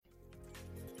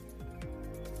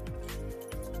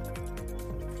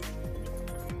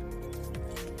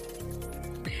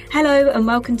Hello and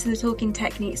welcome to the Talking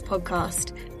Techniques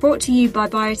podcast. Brought to you by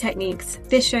Biotechniques,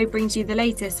 this show brings you the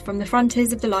latest from the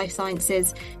frontiers of the life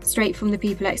sciences, straight from the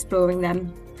people exploring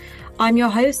them. I'm your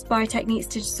host, Biotechniques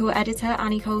digital editor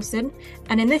Annie Colson,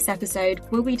 and in this episode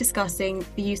we'll be discussing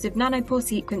the use of nanopore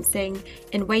sequencing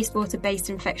in wastewater-based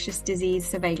infectious disease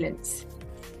surveillance.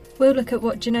 We'll look at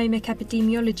what genomic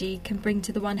epidemiology can bring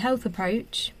to the One Health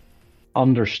approach.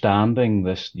 Understanding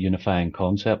this unifying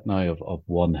concept now of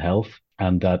One Health,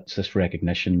 and that's this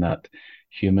recognition that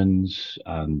humans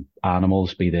and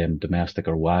animals, be them domestic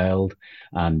or wild,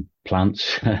 and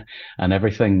plants and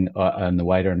everything in the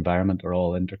wider environment are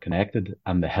all interconnected,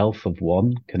 and the health of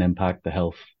one can impact the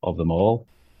health of them all.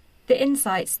 The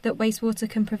insights that wastewater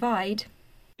can provide.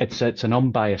 It's an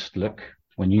unbiased look.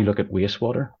 When you look at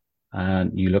wastewater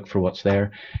and you look for what's there,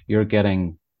 you're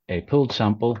getting a pooled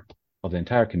sample of the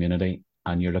entire community,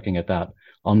 and you're looking at that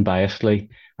unbiasedly,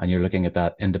 and you're looking at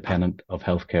that independent of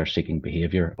healthcare seeking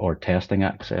behaviour or testing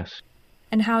access.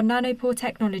 And how nanopore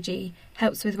technology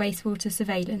helps with wastewater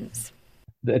surveillance.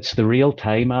 It's the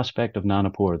real-time aspect of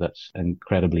nanopore that's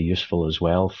incredibly useful as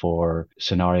well for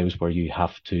scenarios where you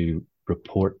have to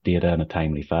report data in a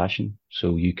timely fashion.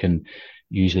 So you can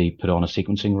usually put on a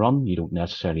sequencing run. You don't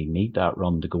necessarily need that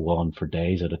run to go on for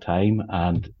days at a time.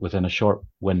 And within a short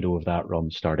window of that run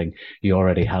starting, you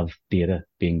already have data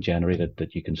being generated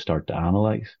that you can start to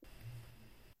analyse.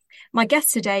 My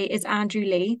guest today is Andrew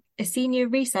Lee, a Senior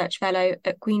Research Fellow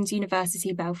at Queen's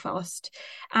University Belfast.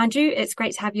 Andrew, it's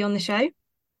great to have you on the show.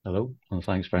 Hello, and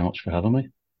thanks very much for having me.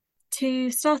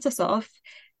 To start us off,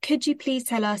 could you please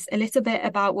tell us a little bit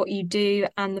about what you do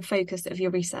and the focus of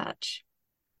your research?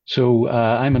 So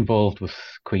I'm involved with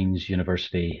Queen's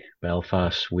University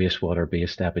Belfast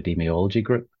wastewater-based epidemiology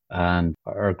group, and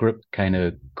our group kind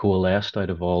of coalesced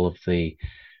out of all of the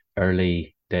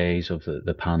early days of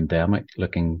the pandemic,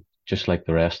 looking just like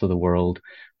the rest of the world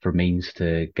for means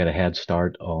to get a head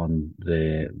start on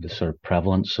the sort of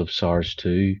prevalence of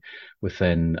SARS-2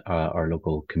 within our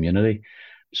local community.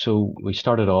 So we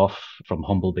started off from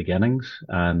humble beginnings,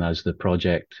 and as the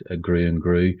project grew and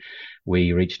grew,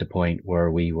 we reached a point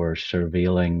where we were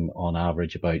surveilling on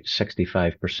average about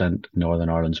 65% Northern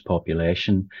Ireland's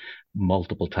population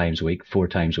multiple times a week, 4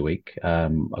 times a week,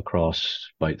 across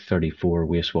about 34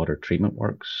 wastewater treatment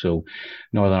works. So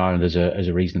Northern Ireland is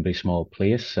a reasonably small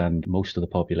place, and most of the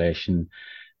population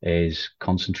is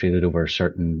concentrated over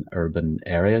certain urban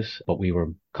areas, but we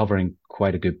were covering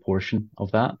quite a good portion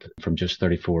of that from just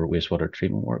 34 wastewater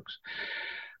treatment works.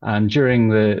 And during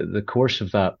the course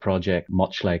of that project,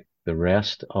 much like the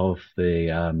rest of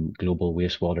the global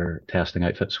wastewater testing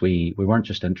outfits, we weren't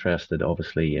just interested,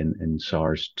 obviously, in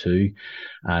SARS-2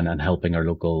 and helping our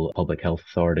local public health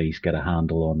authorities get a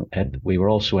handle on it. We were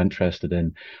also interested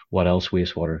in what else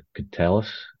wastewater could tell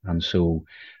us. And so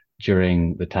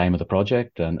during the time of the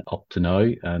project and up to now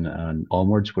and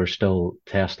onwards, we're still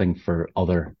testing for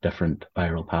other different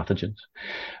viral pathogens,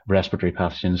 respiratory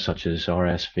pathogens such as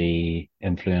RSV,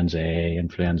 influenza A,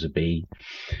 influenza B.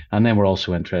 And then we're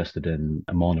also interested in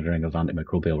monitoring of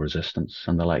antimicrobial resistance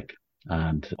and the like.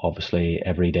 And obviously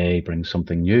every day brings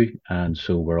something new. And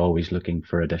so we're always looking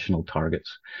for additional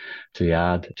targets to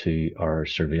add to our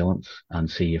surveillance and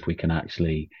see if we can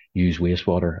actually use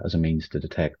wastewater as a means to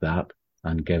detect that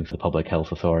and give the public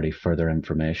health authority further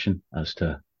information as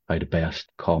to how to best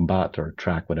combat or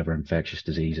track whatever infectious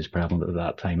disease is prevalent at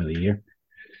that time of the year.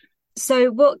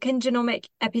 So what can genomic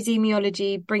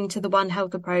epidemiology bring to the One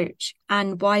Health approach,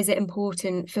 and why is it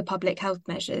important for public health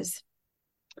measures?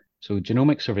 So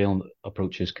genomic surveillance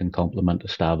approaches can complement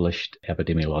established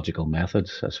epidemiological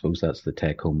methods. I suppose that's the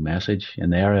take-home message.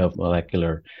 In the area of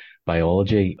molecular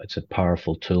biology, it's a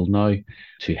powerful tool now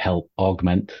to help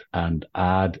augment and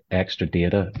add extra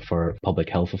data for public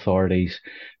health authorities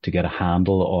to get a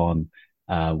handle on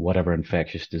whatever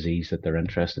infectious disease that they're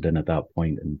interested in at that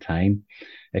point in time.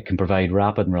 It can provide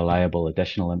rapid and reliable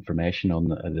additional information on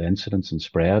the incidence and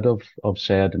spread of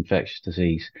said infectious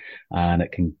disease. And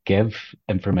it can give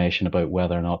information about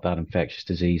whether or not that infectious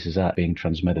disease is that being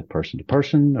transmitted person to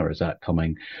person, or is that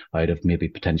coming out of maybe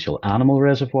potential animal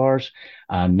reservoirs.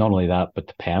 And not only that, but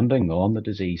depending on the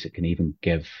disease, it can even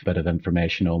give a bit of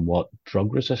information on what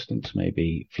drug resistance may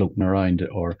be floating around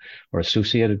or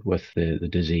associated with the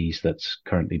disease that's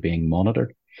currently being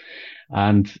monitored.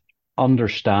 And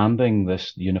understanding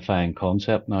this unifying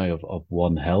concept now of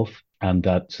One Health, and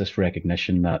that's this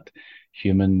recognition that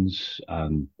humans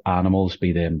and animals,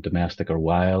 be them domestic or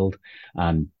wild,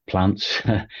 and plants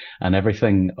and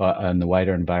everything in the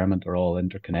wider environment are all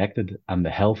interconnected, and the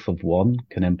health of one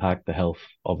can impact the health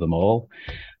of them all.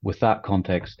 With that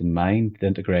context in mind, the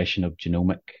integration of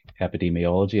genomic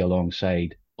epidemiology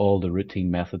alongside all the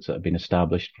routine methods that have been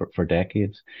established for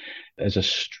decades, is a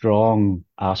strong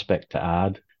aspect to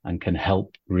add and can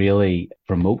help really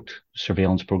promote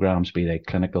surveillance programs, be they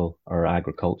clinical or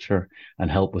agriculture, and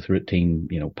help with routine,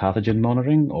 pathogen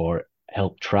monitoring or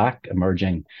help track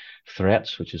emerging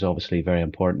threats, which is obviously very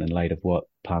important in light of what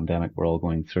pandemic we're all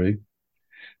going through.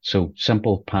 So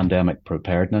simple pandemic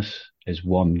preparedness is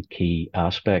one key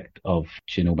aspect of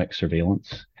genomic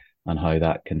surveillance and how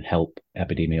that can help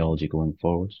epidemiology going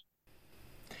forwards.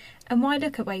 And why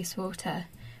look at wastewater?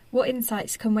 What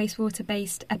insights can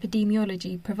wastewater-based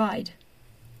epidemiology provide?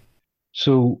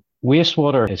 So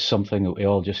wastewater is something that we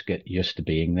all just get used to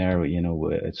being there.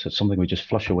 It's something we just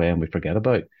flush away and we forget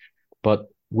about. But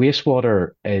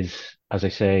wastewater is, as I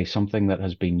say, something that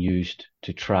has been used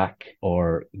to track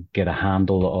or get a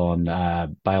handle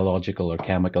on biological or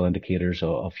chemical indicators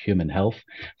of human health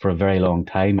for a very long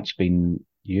time. It's been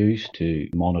used to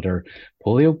monitor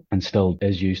polio and still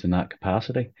is used in that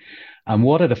capacity. And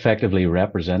what it effectively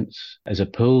represents is a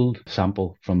pooled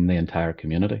sample from the entire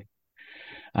community.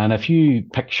 And if you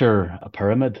picture a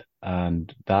pyramid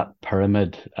and that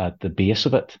pyramid at the base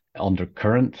of it, under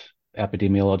current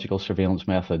epidemiological surveillance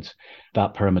methods,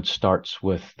 that pyramid starts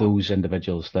with those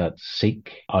individuals that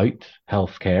seek out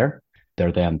healthcare.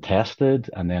 They're then tested,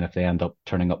 and then if they end up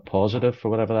turning up positive for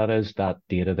whatever that is, that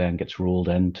data then gets rolled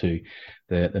into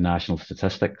the national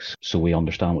statistics so we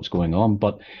understand what's going on.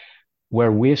 But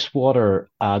where wastewater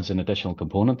adds an additional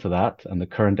component to that, and the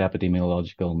current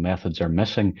epidemiological methods are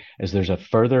missing, is there's a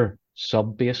further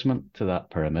sub-basement to that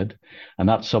pyramid, and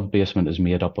that sub-basement is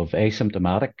made up of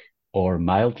asymptomatic or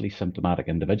mildly symptomatic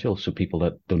individuals, so people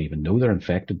that don't even know they're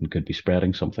infected and could be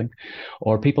spreading something,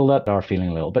 or people that are feeling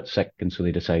a little bit sick and so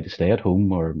they decide to stay at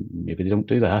home, or maybe they don't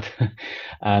do that.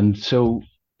 And so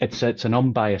it's an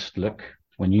unbiased look.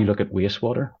 When you look at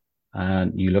wastewater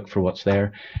and you look for what's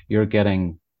there, you're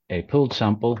getting a pooled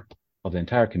sample of the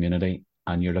entire community,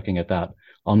 and you're looking at that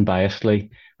unbiasedly,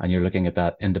 and you're looking at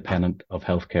that independent of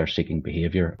healthcare seeking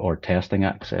behaviour or testing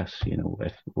access,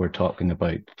 if we're talking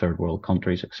about third world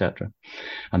countries, etc.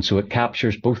 And so it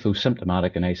captures both those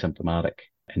symptomatic and asymptomatic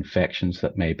infections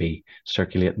that may be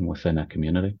circulating within a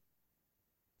community.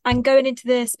 And going into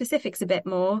the specifics a bit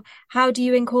more, how do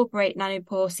you incorporate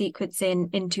nanopore sequencing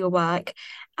into your work,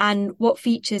 and what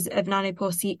features of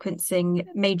nanopore sequencing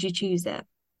made you choose it?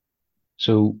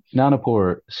 So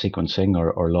nanopore sequencing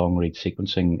or long read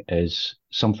sequencing is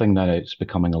something that is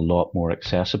becoming a lot more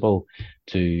accessible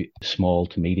to small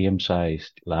to medium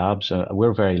sized labs.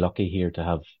 We're very lucky here to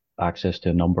have access to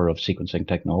a number of sequencing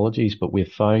technologies, but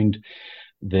we've found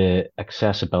the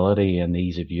accessibility and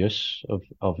ease of use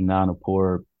of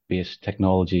nanopore based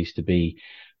technologies to be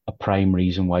a prime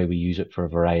reason why we use it for a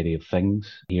variety of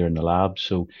things here in the lab.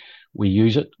 So we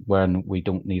use it when we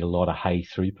don't need a lot of high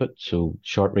throughput. So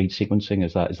short read sequencing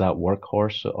is that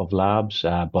workhorse of labs.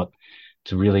 But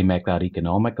to really make that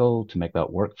economical, to make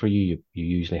that work for you, you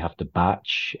usually have to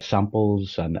batch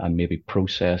samples and maybe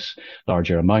process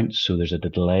larger amounts. So there's a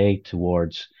delay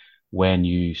towards when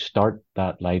you start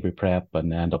that library prep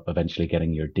and end up eventually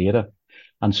getting your data.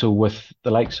 And so with the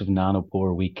likes of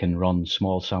nanopore, we can run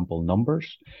small sample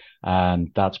numbers. And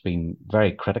that's been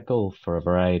very critical for a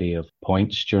variety of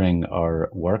points during our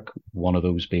work. One of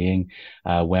those being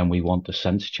when we want to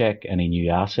sense check any new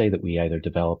assay that we either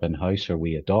develop in-house or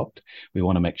we adopt. We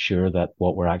want to make sure that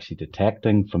what we're actually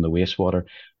detecting from the wastewater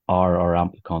are our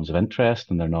amplicons of interest,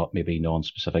 and they're not maybe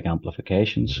non-specific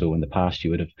amplifications. So in the past,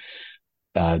 you would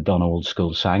have done old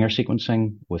school Sanger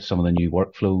sequencing. With some of the new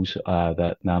workflows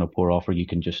that nanopore offer, you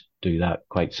can just do that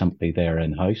quite simply there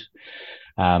in-house.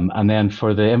 And then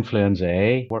for the influenza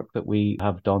A work that we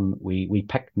have done, we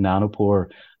picked nanopore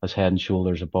as head and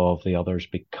shoulders above the others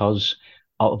because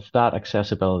of that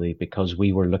accessibility, because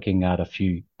we were looking at a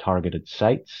few targeted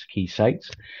sites, key sites,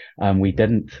 and we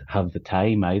didn't have the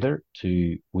time either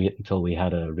to wait until we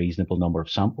had a reasonable number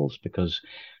of samples, because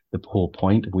the whole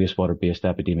point of wastewater-based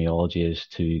epidemiology is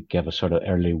to give a sort of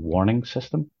early warning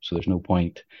system. So there's no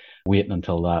point waiting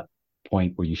until that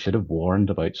point where you should have warned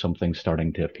about something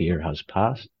starting to appear has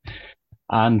passed.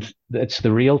 And it's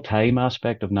the real-time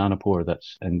aspect of nanopore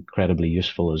that's incredibly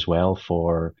useful as well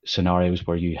for scenarios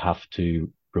where you have to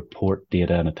report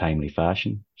data in a timely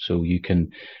fashion. So you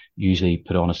can usually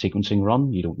put on a sequencing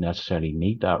run. You don't necessarily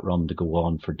need that run to go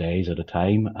on for days at a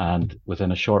time. And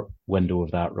within a short window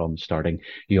of that run starting,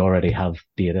 you already have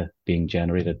data being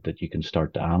generated that you can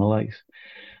start to analyze.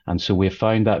 And so we've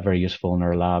found that very useful in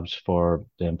our labs for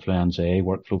the influenza A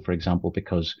workflow, for example,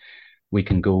 because we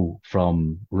can go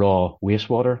from raw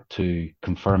wastewater to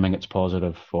confirming it's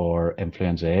positive for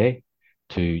influenza A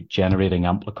to generating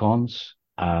amplicons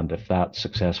and if that's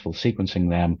successful, sequencing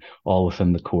them all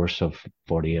within the course of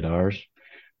 48 hours.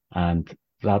 And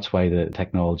that's why the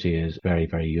technology is very,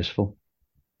 very useful.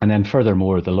 And then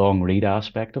furthermore, the long read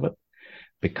aspect of it,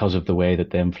 because of the way that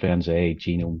the influenza A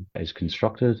genome is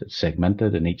constructed, it's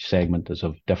segmented, and each segment is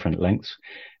of different lengths.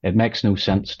 It makes no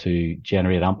sense to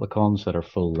generate amplicons that are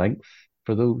full length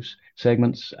for those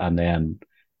segments and then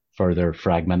further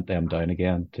fragment them down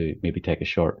again to maybe take a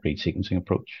short read sequencing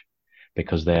approach,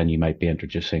 because then you might be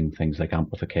introducing things like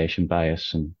amplification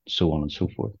bias and so on and so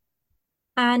forth.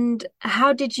 And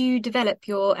how did you develop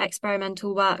your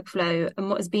experimental workflow, and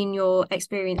what has been your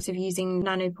experience of using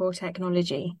nanopore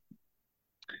technology?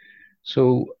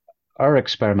 So our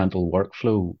experimental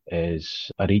workflow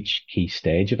is at each key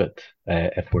stage of it.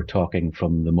 If we're talking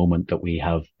from the moment that we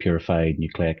have purified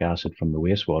nucleic acid from the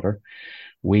wastewater,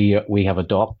 we have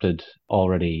adopted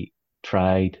already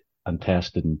tried and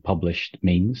tested and published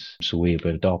means. So we've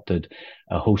adopted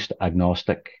a host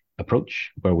agnostic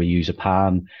approach where we use a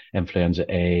pan influenza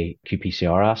A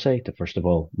qPCR assay to first of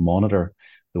all monitor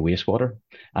the wastewater.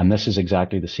 And this is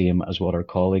exactly the same as what our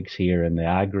colleagues here in the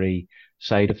agri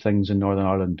side of things in Northern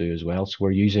Ireland do as well. So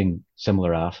we're using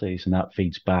similar assays, and that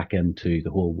feeds back into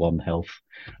the whole One Health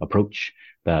approach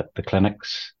that the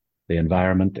clinics, the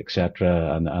environment,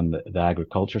 etc., and the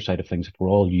agriculture side of things, if we're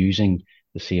all using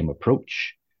the same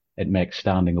approach, it makes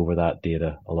standing over that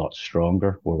data a lot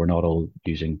stronger, where we're not all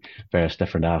using various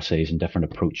different assays and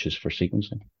different approaches for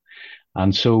sequencing.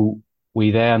 And so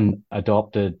we then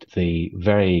adopted the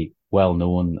very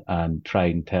well-known and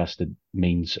tried and tested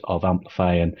means of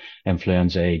amplifying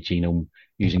influenza A genome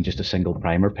using just a single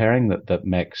primer pairing that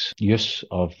makes use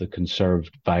of the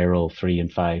conserved viral 3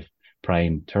 and 5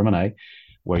 prime termini,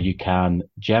 where you can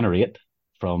generate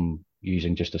from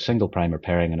using just a single primer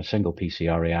pairing and a single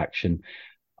PCR reaction,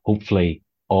 hopefully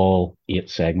all 8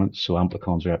 segments. So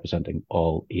amplicons representing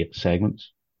all 8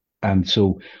 segments. And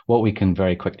so what we can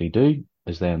very quickly do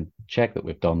is then check that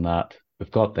we've done that. We've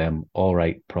got them all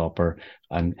right, proper,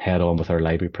 and head on with our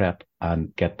library prep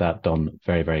and get that done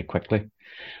very, very quickly.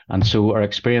 And so our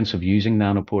experience of using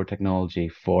nanopore technology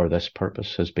for this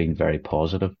purpose has been very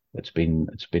positive. It's been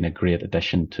a great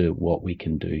addition to what we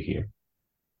can do here.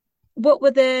 What were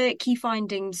the key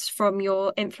findings from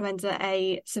your influenza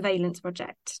A surveillance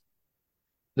project?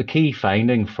 The key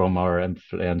finding from our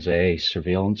influenza A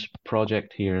surveillance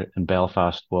project here in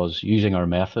Belfast was using our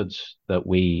methods that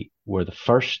we were the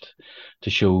first to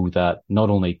show that not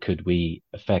only could we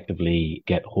effectively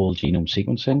get whole genome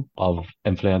sequencing of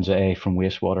influenza A from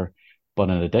wastewater, but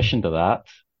in addition to that,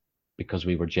 because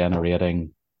we were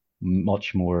generating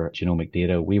much more genomic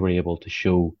data, we were able to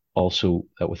show also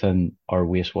that within our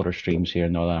wastewater streams here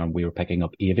in Northern Ireland, we were picking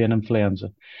up avian influenza.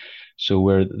 So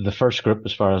we're the first group,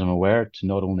 as far as I'm aware, to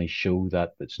not only show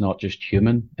that it's not just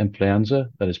human influenza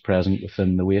that is present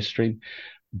within the waste stream,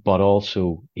 but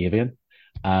also avian,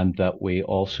 and that we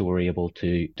also were able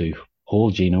to do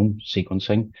whole genome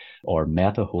sequencing or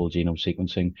meta whole genome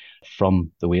sequencing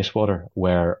from the wastewater,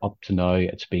 where up to now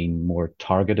it's been more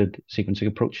targeted sequencing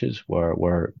approaches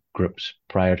where groups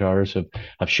prior to ours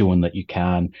have shown that you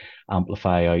can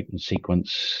amplify out and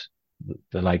sequence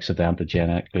the likes of the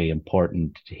antigenically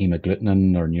important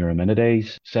hemagglutinin or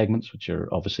neuraminidase segments, which are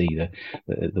obviously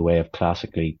the way of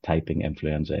classically typing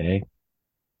influenza A.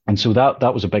 And so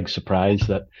that was a big surprise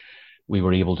that we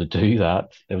were able to do that.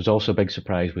 It was also a big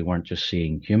surprise we weren't just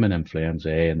seeing human influenza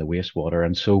A in the wastewater.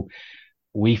 And so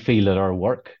we feel that our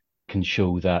work can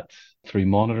show that through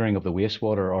monitoring of the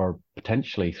wastewater, or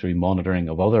potentially through monitoring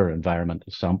of other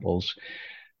environmental samples,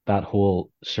 that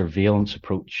whole surveillance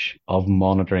approach of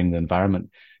monitoring the environment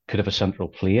could have a central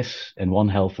place in One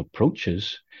Health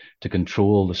approaches to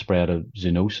control the spread of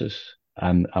zoonosis.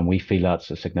 And we feel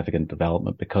that's a significant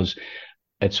development, because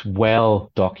it's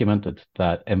well documented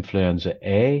that influenza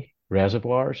A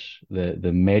reservoirs,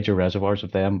 the major reservoirs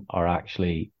of them, are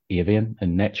actually avian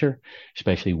in nature,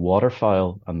 especially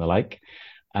waterfowl and the like.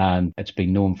 And it's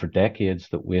been known for decades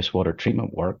that wastewater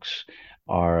treatment works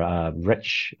are a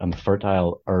rich and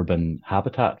fertile urban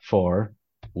habitat for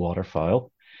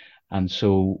waterfowl. And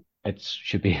so it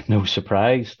should be no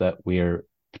surprise that we're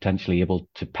potentially able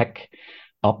to pick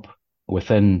up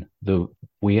within the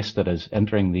waste that is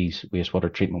entering these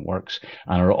wastewater treatment works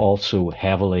and are also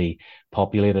heavily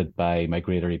populated by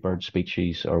migratory bird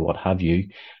species or what have you,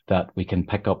 that we can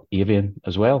pick up avian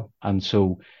as well. And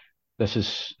so this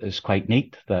is quite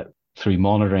neat that through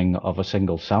monitoring of a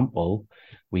single sample,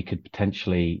 we could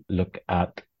potentially look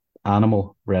at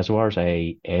animal reservoirs,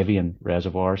 avian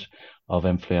reservoirs of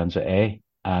influenza A,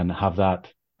 and have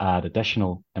that add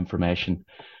additional information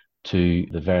to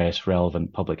the various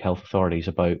relevant public health authorities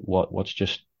about what's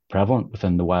just prevalent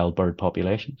within the wild bird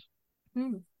populations.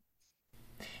 Mm.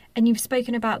 And you've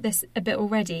spoken about this a bit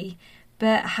already,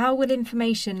 but how will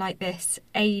information like this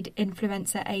aid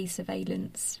influenza A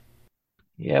surveillance?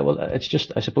 Yeah, well, I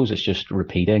suppose it's just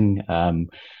repeating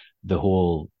the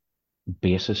whole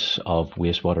basis of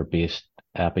wastewater-based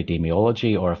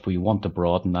epidemiology, or if we want to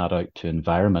broaden that out to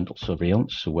environmental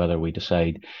surveillance, so whether we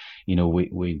decide,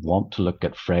 we want to look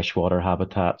at freshwater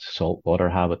habitats, saltwater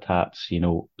habitats,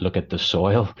 look at the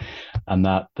soil and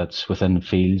that's within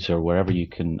fields or wherever you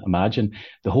can imagine.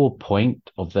 The whole point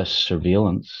of this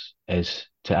surveillance is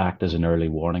to act as an early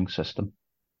warning system.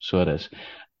 So it is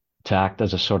to act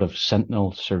as a sort of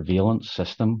sentinel surveillance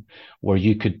system where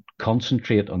you could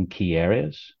concentrate on key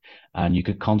areas and you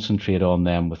could concentrate on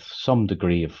them with some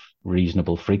degree of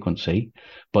reasonable frequency,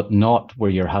 but not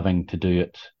where you're having to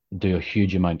do a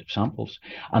huge amount of samples.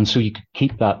 And so you could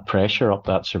keep that pressure up,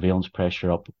 that surveillance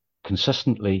pressure up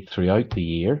consistently throughout the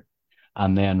year.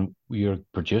 And then you're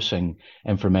producing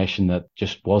information that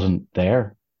just wasn't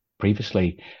there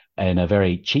previously in a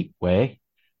very cheap way.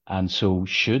 And so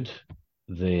should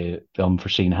the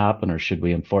unforeseen happen, or should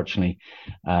we unfortunately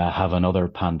have another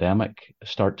pandemic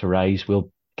start to rise,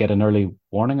 we'll get an early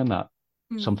warning on that,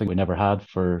 something we never had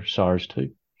for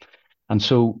SARS-2. And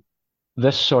so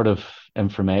this sort of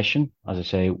information, as I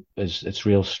say, is its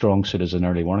real strong suit as an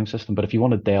early warning system. But if you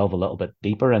want to delve a little bit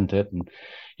deeper into it and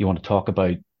you want to talk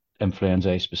about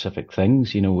influenza specific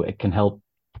things, it can help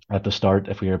at the start.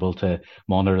 If we're able to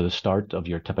monitor the start of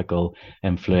your typical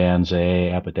influenza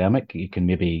epidemic, you can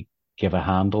maybe give a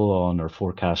handle on or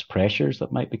forecast pressures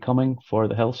that might be coming for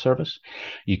the health service.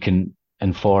 You can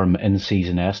inform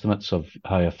in-season estimates of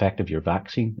how effective your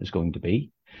vaccine is going to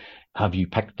be. Have you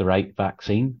picked the right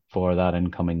vaccine for that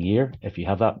incoming year? If you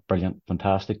have that, brilliant,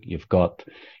 fantastic. You've got,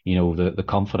 the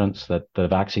confidence that the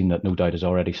vaccine that no doubt has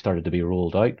already started to be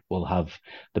rolled out will have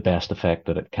the best effect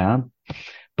that it can.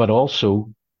 But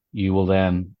also, you will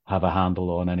then have a handle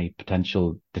on any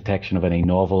potential detection of any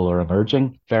novel or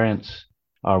emerging variants.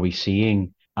 Are we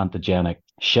seeing antigenic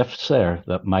shifts there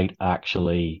that might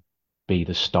actually be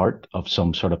the start of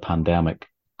some sort of pandemic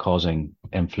causing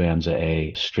influenza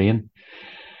A strain?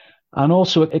 And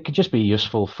also, it could just be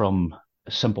useful from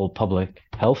a simple public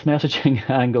health messaging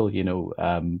angle.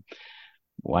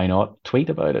 Why not tweet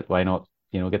about it? Why not,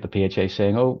 get the PHA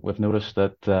saying, oh, we've noticed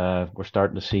that we're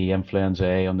starting to see influenza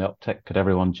A on the uptick. Could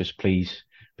everyone just please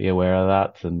be aware of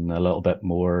that, and a little bit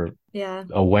more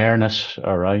awareness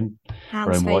around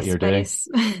what you're doing.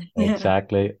 Yeah.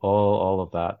 Exactly. All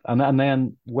of that. And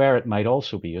then where it might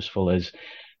also be useful is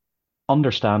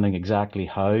understanding exactly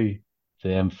how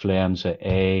the influenza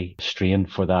A strain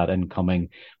for that incoming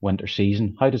winter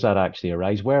season, how does that actually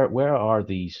arise? Where are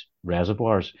these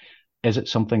reservoirs? Is it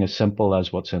something as simple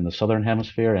as what's in the southern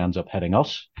hemisphere ends up hitting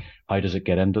us? How does it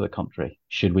get into the country?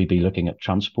 Should we be looking at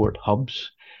transport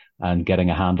hubs and getting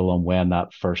a handle on when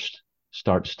that first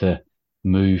starts to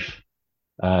move,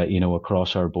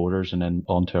 across our borders and then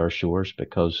onto our shores?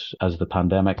 Because as the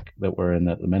pandemic that we're in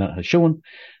at the minute has shown,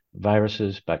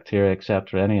 viruses, bacteria,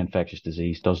 etc., any infectious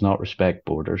disease does not respect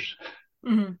borders.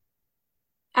 Mm-hmm.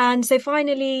 And so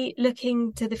finally,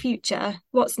 looking to the future,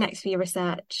 what's next for your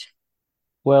research?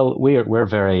 Well, we're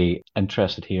very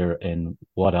interested here in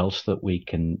what else that we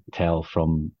can tell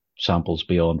from samples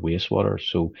beyond wastewater.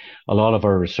 So a lot of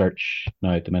our research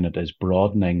now at the minute is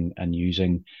broadening and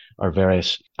using our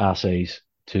various assays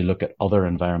to look at other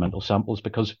environmental samples,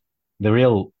 because the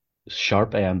real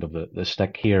sharp end of the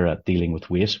stick here at dealing with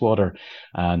wastewater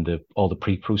and all the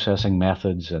pre-processing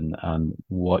methods and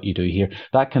what you do here,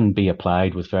 that can be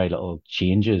applied with very little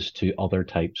changes to other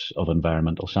types of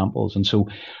environmental samples. And so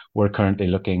we're currently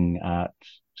looking at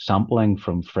sampling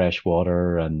from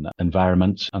freshwater and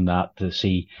environments and that to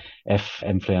see if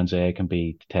influenza A can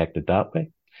be detected that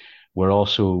way. We're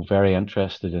also very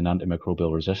interested in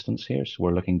antimicrobial resistance here. So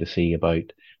we're looking to see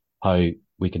about how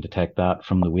we can detect that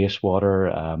from the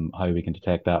wastewater, how we can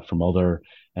detect that from other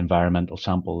environmental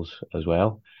samples as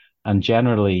well. And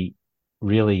generally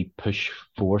really push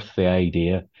forth the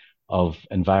idea of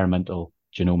environmental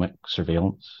genomic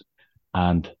surveillance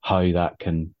and how that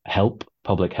can help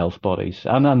public health bodies.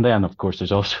 And then, of course,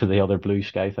 there's also the other blue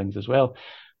sky things as well.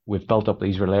 We've built up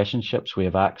these relationships. We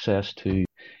have access to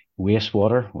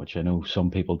wastewater, which I know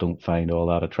some people don't find all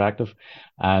that attractive.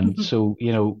 And so,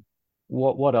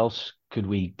 what else could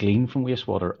we glean from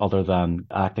wastewater other than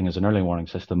acting as an early warning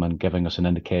system and giving us an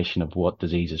indication of what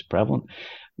disease is prevalent?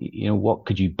 What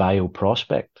could you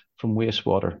bioprospect from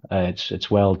wastewater.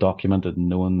 It's well documented and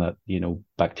known that,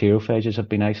 bacteriophages have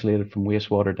been isolated from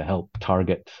wastewater to help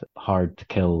target hard to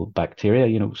kill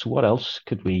bacteria. So what else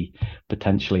could we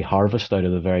potentially harvest out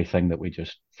of the very thing that we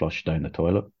just flushed down the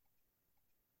toilet?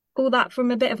 All that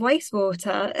from a bit of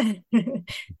wastewater.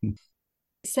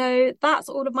 So that's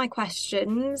all of my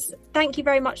questions. Thank you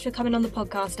very much for coming on the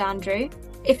podcast, Andrew.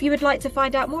 If you would like to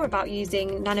find out more about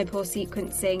using nanopore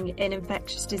sequencing in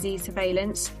infectious disease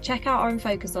surveillance, check out our own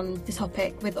focus on the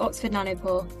topic with Oxford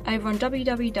Nanopore over on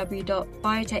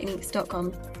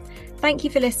www.biotechniques.com. Thank you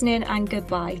for listening and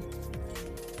goodbye.